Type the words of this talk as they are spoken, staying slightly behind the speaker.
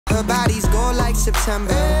Her body's gold like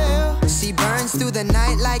September. She burns through the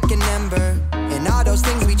night like an ember. And all those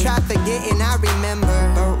things we try forgetting, I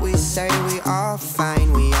remember. But we say we all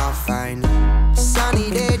fine, we all fine.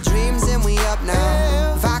 Sunny day dreams and we up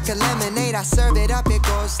now. Vodka lemonade, I serve it up, it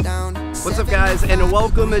goes down. What's up guys, and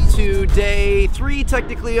welcome to day 3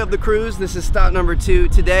 technically of the cruise. This is stop number 2.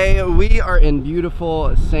 Today we are in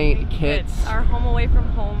beautiful St. Kitts. It's our home away from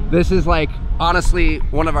home. This is like honestly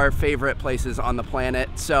one of our favorite places on the planet.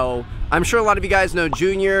 So I'm sure a lot of you guys know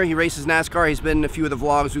Junior. He races NASCAR. He's been in a few of the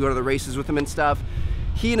vlogs. We go to the races with him and stuff.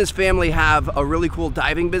 He and his family have a really cool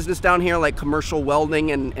diving business down here, like commercial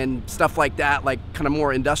welding and stuff like that, like kind of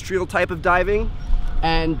more industrial type of diving.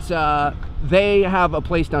 And they have a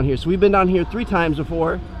place down here. So we've been down here 3 times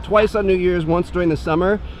before, twice on New Year's, once during the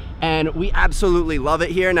summer, and we absolutely love it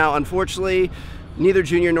here. Now, unfortunately, neither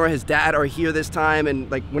Junior nor his dad are here this time, and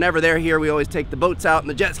like whenever they're here, we always take the boats out and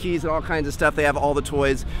the jet skis and all kinds of stuff. They have all the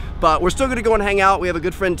toys, but we're still gonna go and hang out. We have a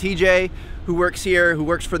good friend, TJ, who works here, who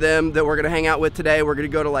works for them, that we're gonna hang out with today. We're gonna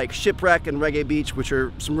go to like Shipwreck and Reggae Beach, which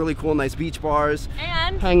are some really cool, nice beach bars.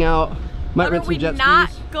 And hang out. Might rent some jet skis. What are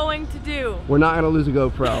we not going to do? We're not going to lose a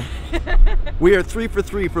GoPro. We are 3 for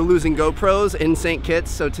 3 for losing GoPros in St. Kitts,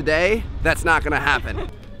 so today, that's not going to happen.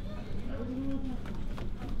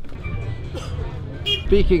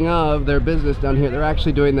 Speaking of their business down here, they're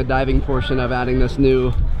actually doing the diving portion of adding this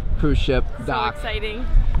new cruise ship dock. So exciting.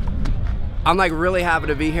 I'm like really happy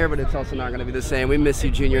to be here, but it's also not going to be the same. We miss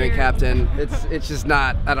you, Junior and Captain. It's just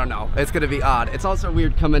not, I don't know. It's going to be odd. It's also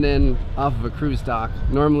weird coming in off of a cruise dock.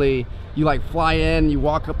 Normally, you like fly in, you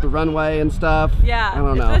walk up the runway and stuff. Yeah, I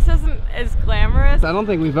don't know. This isn't as glamorous. I don't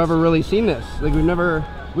think we've ever really seen this. Like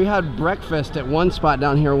we had breakfast at one spot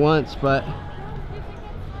down here once, but.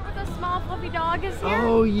 The small fluffy dog is here.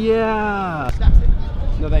 Oh yeah.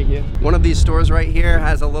 No, thank you. One of these stores right here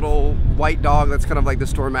has a little white dog that's kind of like the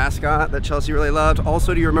store mascot that Chelsea really loved.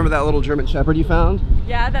 Also, do you remember that little German Shepherd you found?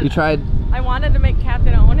 Yeah, that you tried. I wanted to make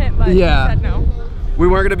Captain own it, but yeah. He said no. We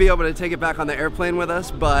weren't gonna be able to take it back on the airplane with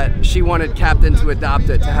us, but she wanted Captain to adopt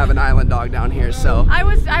it to have an island dog down here. So I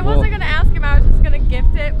wasn't gonna ask him. I was just gonna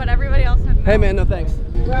gift it, but everybody else had no. Hey man, no thanks.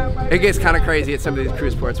 It gets kind of crazy at some of these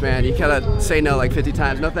cruise ports, man. You gotta say no like 50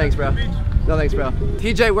 times. No thanks, bro. No thanks, bro.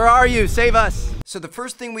 TJ, where are you? Save us. So the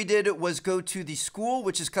first thing we did was go to the school,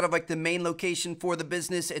 which is kind of like the main location for the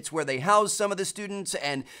business. It's where they house some of the students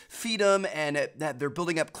and feed them, and they're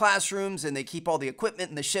building up classrooms, and they keep all the equipment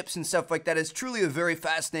and the ships and stuff like that. It's truly a very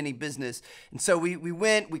fascinating business. And so we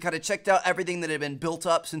went, we kind of checked out everything that had been built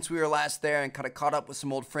up since we were last there and kind of caught up with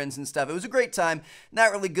some old friends and stuff. It was a great time.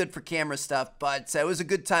 Not really good for camera stuff, but it was a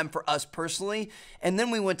good time for us personally. And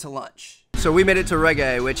then we went to lunch. So we made it to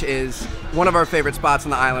Reggae, which is one of our favorite spots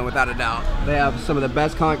on the island, without a doubt. They have some of the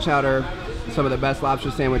best conch chowder, some of the best lobster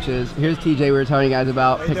sandwiches. Here's TJ we were telling you guys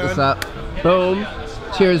about. Pick this up. Boom.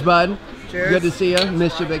 Cheers, bud. Cheers. Good to see you.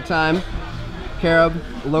 Missed you big time. Carob,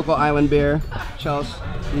 local island beer. Chels,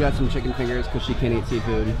 you got some chicken fingers because she can't eat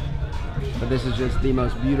seafood. But this is just the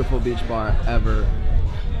most beautiful beach bar ever.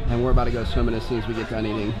 And we're about to go swimming as soon as we get done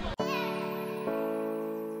eating.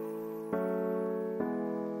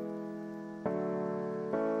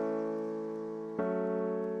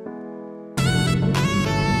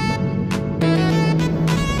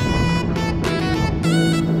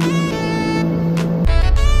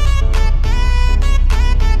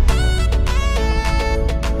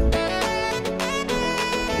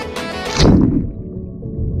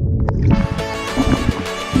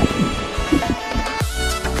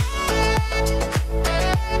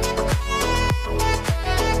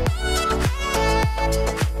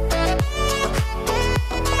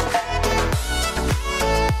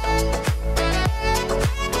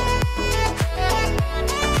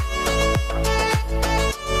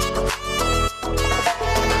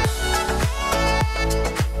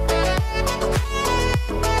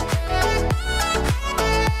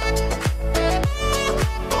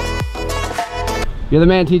 You're the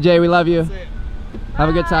man, TJ. We love you. Have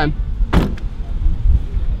a good time.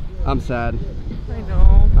 I'm sad. I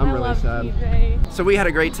know. I'm really sad. TJ. So we had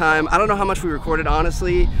a great time. I don't know how much we recorded,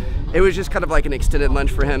 honestly. It was just kind of like an extended lunch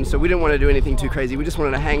for him, so we didn't want to do anything too crazy. We just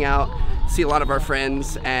wanted to hang out, see a lot of our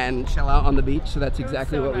friends, and chill out on the beach. So that's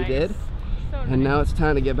exactly what we did. And now it's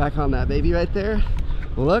time to get back on that baby right there.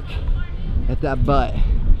 Look at that butt.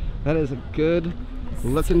 That is a good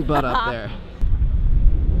looking butt up there.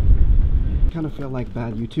 Kind of feel like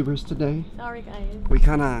bad YouTubers today. Sorry guys. We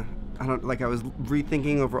kind of, I was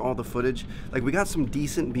rethinking over all the footage. Like we got some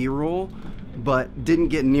decent B-roll, but didn't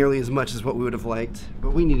get nearly as much as what we would have liked.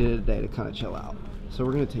 But we needed a day to kind of chill out. So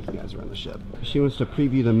we're gonna take you guys around the ship. She wants to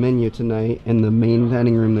preview the menu tonight in the main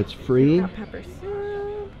dining room that's free. Got pepper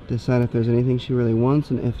soup. decide if there's anything she really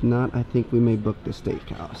wants, and if not, I think we may book the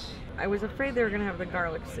steakhouse. I was afraid they were gonna have the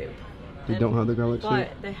garlic soup. They don't have the garlic soup? But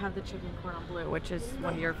they have the chicken cordon bleu, which is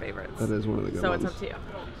one of your favorites. That is one of the good ones. So it's up to you.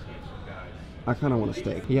 I kind of want a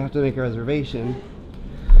steak. You have to make a reservation.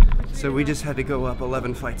 So we just had to go up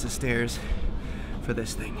 11 flights of stairs for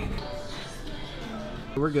this thing.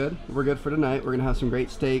 We're good. We're good for tonight. We're gonna have some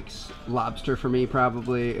great steaks. Lobster for me,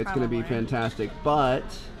 probably. It's gonna be fantastic. But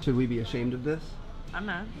should we be ashamed of this? I'm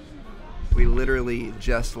not. We literally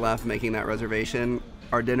just left making that reservation.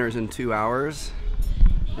 Our dinner's in 2 hours,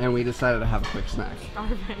 and we decided to have a quick snack.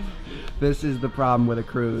 This is the problem with a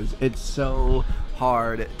cruise. It's so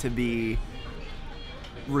hard to be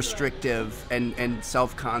restrictive and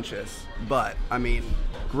self-conscious. But, I mean,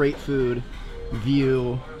 great food,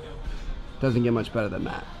 view, doesn't get much better than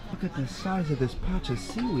that. Look at the size of this patch of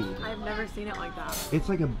seaweed. I've never seen it like that. It's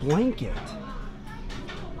like a blanket.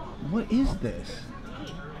 What is this?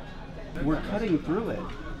 We're cutting through it.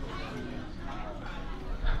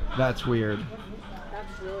 That's weird.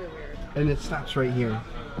 That's really weird. And it stops right here.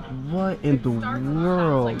 What in the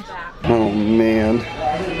world? Like that. Oh man.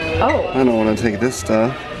 Oh. I don't want to take this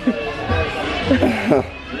stuff.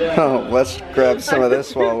 Oh, let's grab some of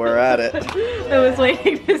this while we're at it. I was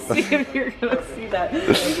waiting to see if you're gonna see that.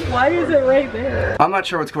 Why is it right there? I'm not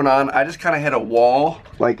sure what's going on. I just kind of hit a wall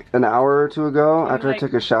like an hour or two ago after I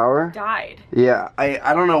took a shower. Died. Yeah,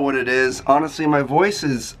 I don't know what it is. Honestly, my voice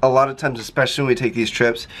is a lot of times, especially when we take these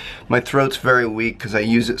trips, my throat's very weak because I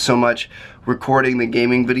use it so much recording the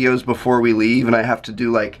gaming videos before we leave, and I have to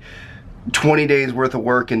do like 20 days worth of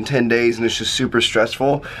work in 10 days, and it's just super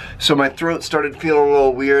stressful. So my throat started feeling a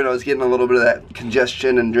little weird. I was getting a little bit of that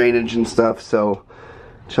congestion and drainage and stuff, so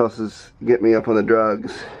Chelsea's get me up on the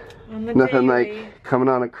drugs. Nothing like coming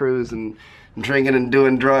on a cruise and drinking and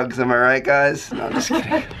doing drugs, am I right, guys? No, I'm just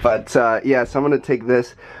kidding. But yeah, so I'm gonna take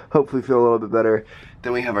this, hopefully feel a little bit better.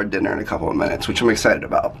 Then we have our dinner in a couple of minutes, which I'm excited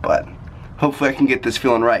about, but hopefully I can get this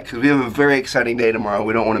feeling right, because we have a very exciting day tomorrow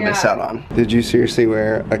we don't want to miss out on. Did you seriously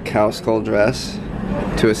wear a cow skull dress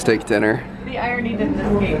to a steak dinner? The irony didn't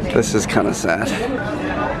escape me. This is kind of sad.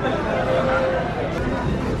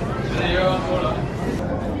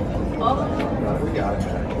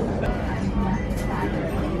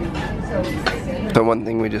 The one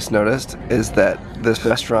thing we just noticed is that this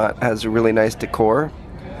restaurant has really nice decor.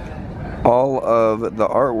 All of the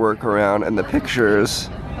artwork around and the pictures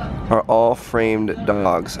are all framed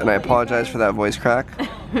dogs, and I apologize for that voice crack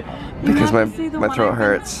because my throat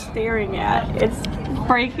hurts. Staring at it's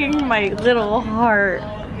breaking my little heart.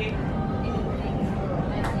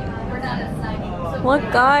 Look,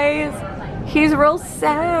 guys, he's real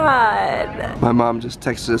sad. My mom just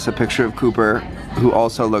texted us a picture of Cooper, who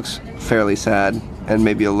also looks fairly sad and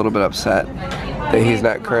maybe a little bit upset that he's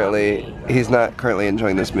not currently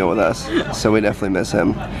enjoying this meal with us. So we definitely miss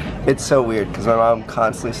him. It's so weird because my mom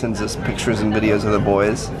constantly sends us pictures and videos of the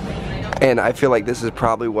boys, and I feel like this is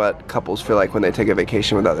probably what couples feel like when they take a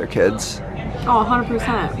vacation with other kids. Oh,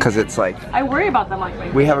 100%. Because it's like, I worry about them like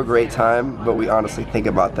my we have a great time, but we honestly think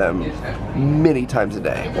about them many times a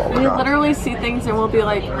day while we're gone. We literally see things and we'll be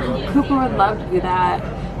like, oh, Cooper would love to do that.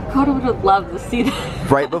 Cooper would love to see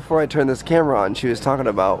that. Right before I turned this camera on, she was talking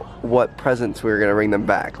about what presents we were gonna bring them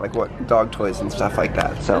back, like what dog toys and stuff like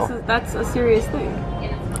that. So that's a serious thing.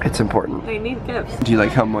 It's important. They need gifts. Do you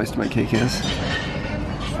like how moist my cake is?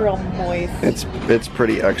 It's real moist. It's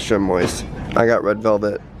pretty extra moist. I got red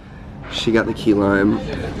velvet. She got the key lime.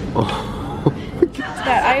 Oh.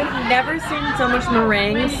 I have never seen so much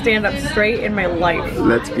meringue stand up straight in my life.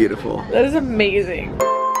 That's beautiful. That is amazing.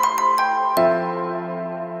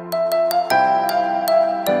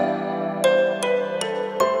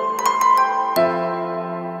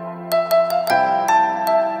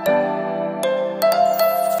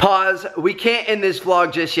 Pause. We can't end this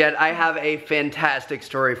vlog just yet. I have a fantastic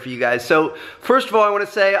story for you guys. So first of all, I want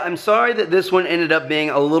to say I'm sorry that this one ended up being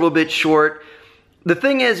a little bit short. The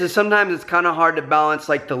thing is sometimes it's kind of hard to balance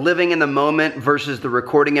like the living in the moment versus the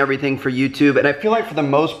recording everything for YouTube. And I feel like for the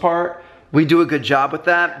most part, we do a good job with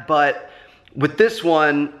that. But with this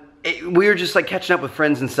one, we were just like catching up with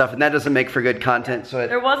friends and stuff, and that doesn't make for good content. So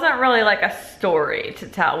there wasn't really like a story to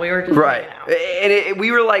tell. We were just right. And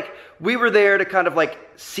we were there to kind of like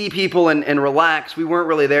see people and relax. We weren't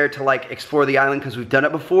really there to like explore the island because we've done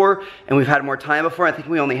it before and we've had more time before. I think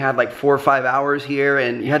we only had like 4 or 5 hours here,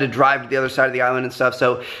 and you had to drive to the other side of the island and stuff.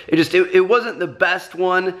 So it wasn't the best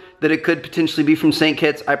one that it could potentially be from St.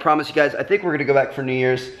 Kitts. I promise you guys, I think we're gonna go back for New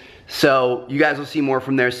Year's. So you guys will see more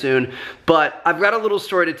from there soon. But I've got a little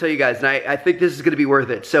story to tell you guys, and I think this is gonna be worth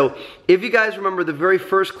it. So if you guys remember the very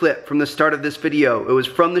first clip from the start of this video, it was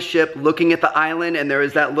from the ship looking at the island, and there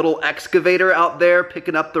was that little excavator out there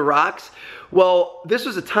picking up the rocks. Well, this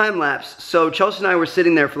was a time lapse, so Chelsea and I were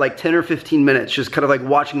sitting there for like 10 or 15 minutes, just kind of like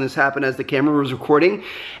watching this happen as the camera was recording.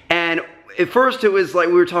 And at first it was like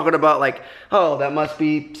we were talking about like, oh, that must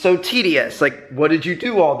be so tedious. Like, what did you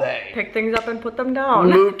do all day? Pick things up and put them down.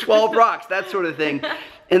 Move 12 rocks, that sort of thing.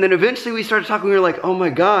 And then eventually we started talking, we were like, oh my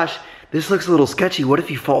gosh, this looks a little sketchy. What if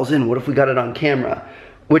he falls in? What if we got it on camera?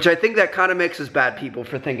 Which I think that kind of makes us bad people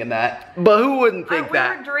for thinking that. But who wouldn't think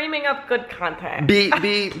that? We were dreaming up good content.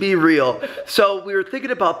 Be real. So we were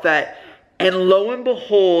thinking about that, and lo and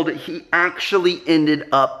behold, he actually ended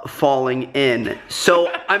up falling in. So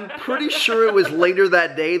I'm pretty sure it was later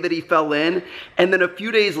that day that he fell in, and then a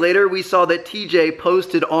few days later we saw that TJ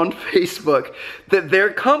posted on Facebook that their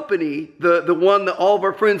company, the one that all of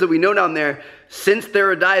our friends that we know down there, since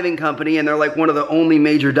they're a diving company and they're like one of the only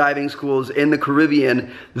major diving schools in the Caribbean,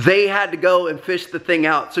 they had to go and fish the thing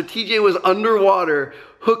out. So TJ was underwater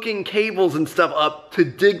hooking cables and stuff up to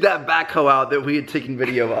dig that backhoe out that we had taken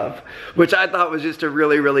video of, which I thought was just a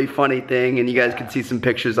really, really funny thing, and you guys can see some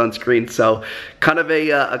pictures on screen. So kind of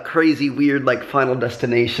a crazy, weird, like Final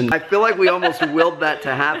Destination. I feel like we almost willed that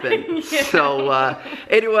to happen. Yeah. So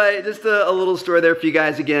anyway, just a little story there for you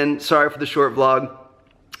guys. Again, sorry for the short vlog.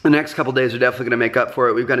 The next couple days are definitely gonna make up for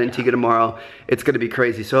it. We've got Antigua tomorrow. It's gonna be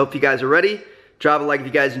crazy. So I hope you guys are ready. Drop a like if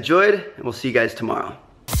you guys enjoyed, and we'll see you guys tomorrow.